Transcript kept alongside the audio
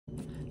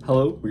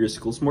Hello, we're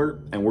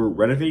SchoolSmart, and we're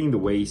renovating the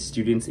way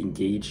students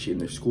engage in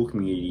their school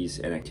communities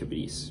and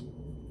activities.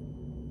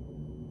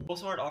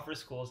 SchoolSmart offers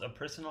schools a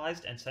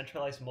personalized and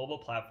centralized mobile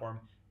platform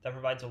that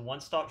provides a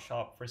one-stop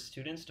shop for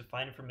students to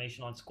find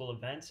information on school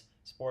events,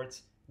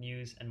 sports,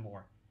 news, and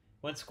more.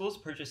 When schools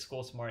purchase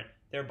SchoolSmart,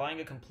 they are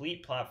buying a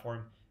complete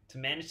platform to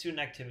manage student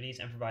activities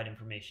and provide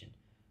information.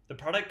 The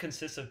product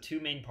consists of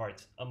two main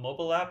parts: a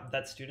mobile app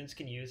that students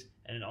can use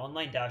and an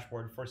online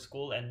dashboard for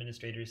school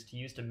administrators to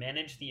use to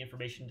manage the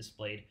information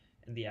displayed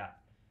in the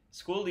app.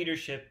 School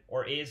leadership,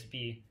 or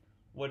ASB,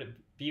 would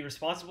be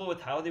responsible with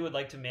how they would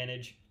like to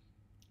manage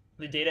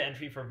the data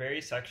entry for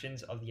various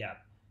sections of the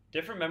app.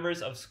 Different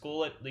members of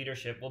school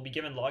leadership will be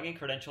given login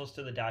credentials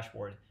to the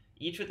dashboard,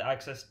 each with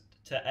access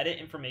to edit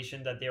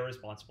information that they are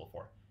responsible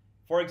for.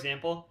 For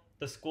example,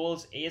 the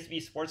school's ASB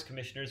sports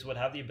commissioners would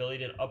have the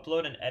ability to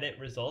upload and edit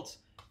results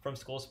from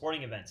school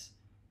sporting events.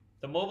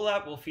 The mobile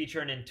app will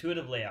feature an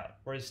intuitive layout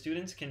where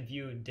students can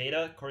view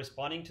data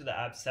corresponding to the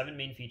app's 7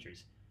 main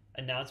features: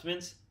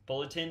 announcements,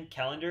 bulletin,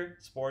 calendar,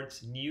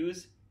 sports,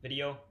 news,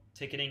 video,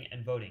 ticketing,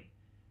 and voting.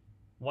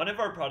 One of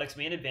our product's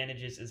main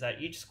advantages is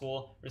that each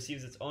school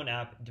receives its own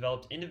app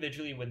developed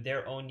individually with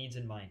their own needs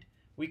in mind.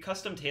 We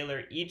custom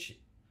tailor each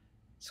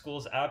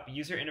school's app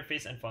user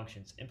interface and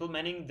functions,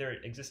 implementing their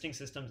existing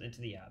systems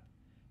into the app,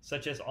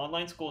 such as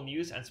online school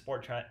news and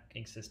sport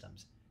tracking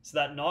systems, so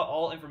that not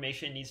all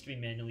information needs to be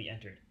manually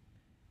entered.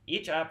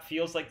 Each app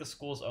feels like the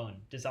school's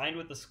own, designed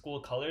with the school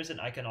colors and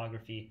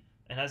iconography,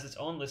 and has its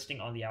own listing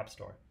on the App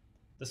Store.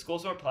 The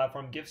SchoolSmart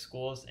platform gives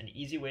schools an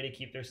easy way to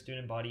keep their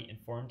student body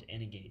informed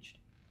and engaged.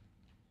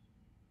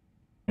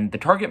 And the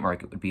target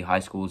market would be high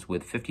schools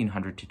with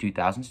 1,500 to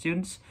 2,000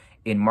 students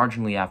in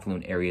marginally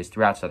affluent areas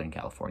throughout Southern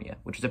California,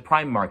 which is a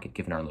prime market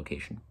given our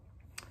location.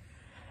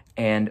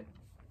 And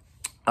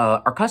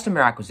our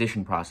customer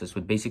acquisition process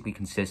would basically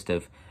consist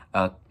of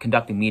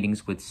conducting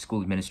meetings with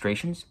school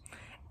administrations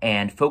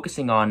and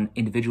focusing on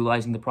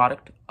individualizing the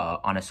product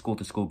on a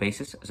school-to-school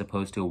basis as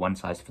opposed to a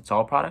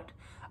one-size-fits-all product,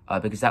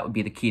 because that would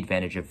be the key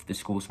advantage of the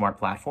SchoolSmart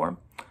platform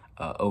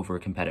over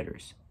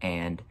competitors.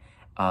 And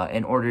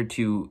in order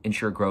to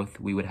ensure growth,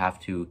 we would have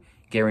to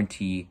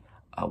guarantee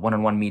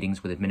one-on-one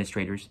meetings with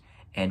administrators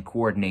and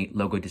coordinate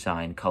logo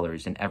design,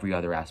 colors, and every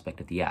other aspect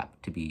of the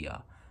app to be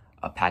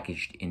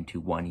packaged into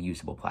one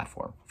usable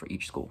platform for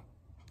each school.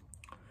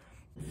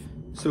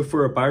 So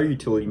for a buyer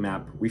utility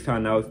map, we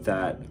found out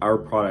that our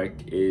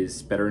product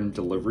is better in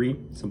delivery,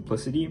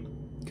 simplicity,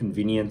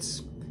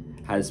 convenience,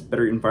 has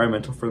better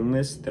environmental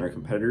friendliness than our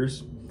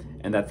competitors,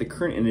 and that the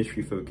current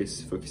industry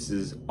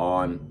focuses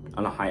on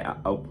a high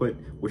output,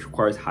 which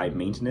requires high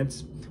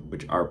maintenance,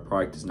 which our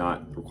product does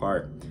not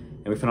require.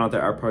 And we found out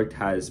that our product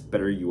has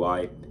better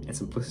UI and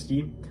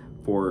simplicity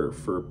for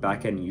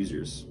back-end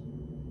users.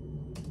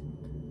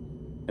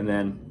 And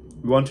then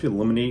we want to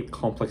eliminate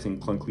complex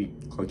and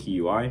clunky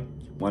UI,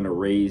 want to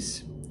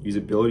raise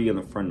usability on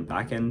the front and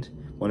back end,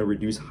 want to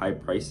reduce high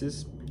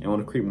prices, and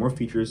want to create more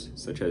features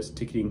such as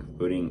ticketing,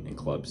 voting, and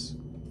clubs.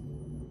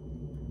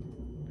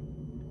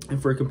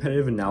 And for a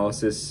competitive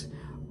analysis,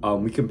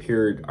 we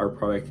compared our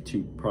product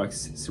to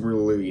products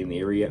similarly in the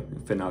area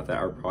and found out that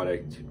our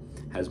product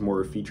has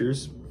more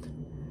features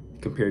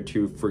compared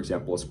to, for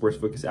example, a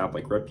sports-focused app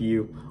like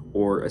RepU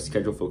or a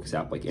schedule-focused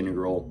app like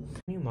Integral.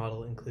 The new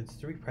model includes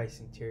 3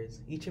 pricing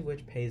tiers, each of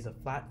which pays a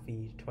flat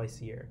fee twice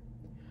a year.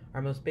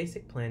 Our most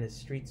basic plan is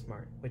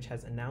StreetSmart, which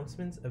has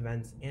announcements,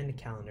 events, and a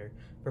calendar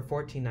for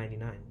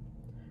 $14.99.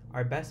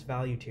 Our best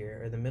value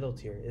tier, or the middle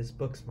tier, is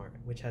BookSmart,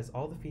 which has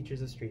all the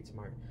features of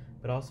StreetSmart,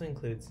 but also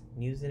includes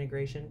news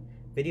integration,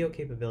 video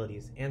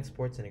capabilities, and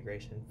sports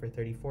integration for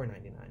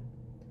 $34.99.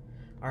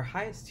 Our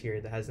highest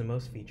tier that has the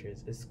most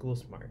features is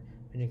SchoolSmart,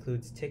 which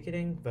includes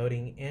ticketing,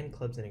 voting, and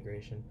clubs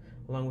integration,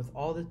 along with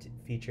all the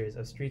features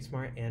of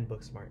StreetSmart and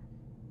BookSmart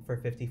for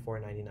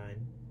 $54.99.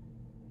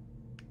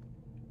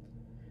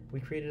 We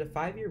created a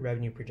 5-year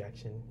revenue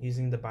projection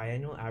using the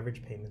biannual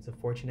average payments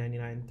of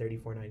 $14.99,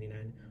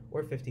 $34.99,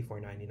 or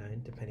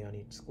 $54.99, depending on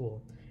each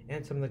school,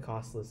 and some of the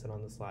costs listed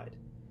on the slide.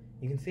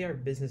 You can see our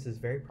business is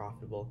very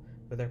profitable,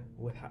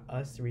 with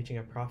us reaching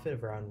a profit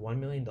of around $1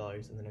 million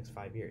in the next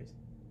 5 years.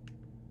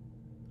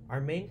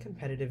 Our main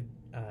competitive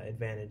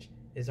advantage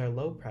is our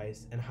low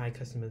price and high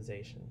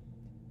customization.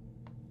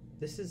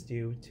 This is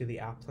due to the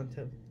app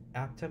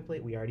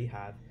template we already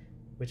have,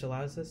 which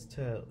allows us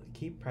to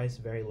keep price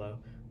very low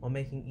while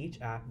making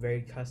each app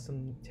very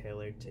custom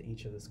tailored to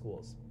each of the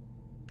schools.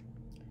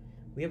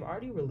 We have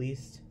already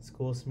released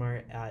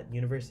SchoolSmart at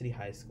University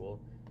High School,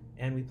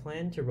 and we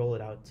plan to roll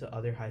it out to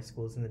other high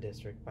schools in the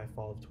district by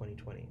fall of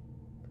 2020.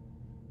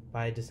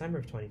 By December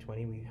of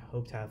 2020, we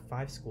hope to have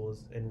 5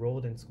 schools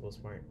enrolled in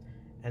SchoolSmart,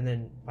 and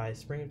then by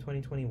spring of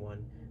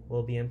 2021,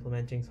 we'll be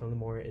implementing some of the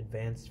more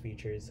advanced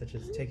features such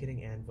as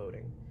ticketing and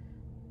voting.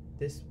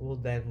 This will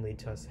then lead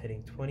to us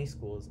hitting 20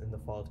 schools in the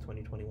fall of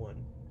 2021.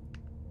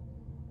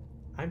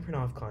 I'm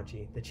Pranav,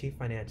 Kanchi, the Chief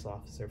Financial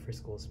Officer for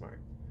SchoolSmart.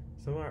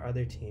 Some of our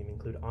other team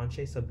include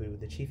Anshay, Saboo,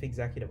 the Chief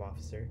Executive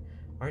Officer,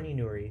 Arne,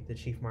 Noori, the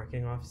Chief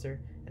Marketing Officer,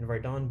 and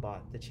Vardaan,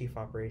 Bhat, the Chief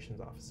Operations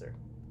Officer.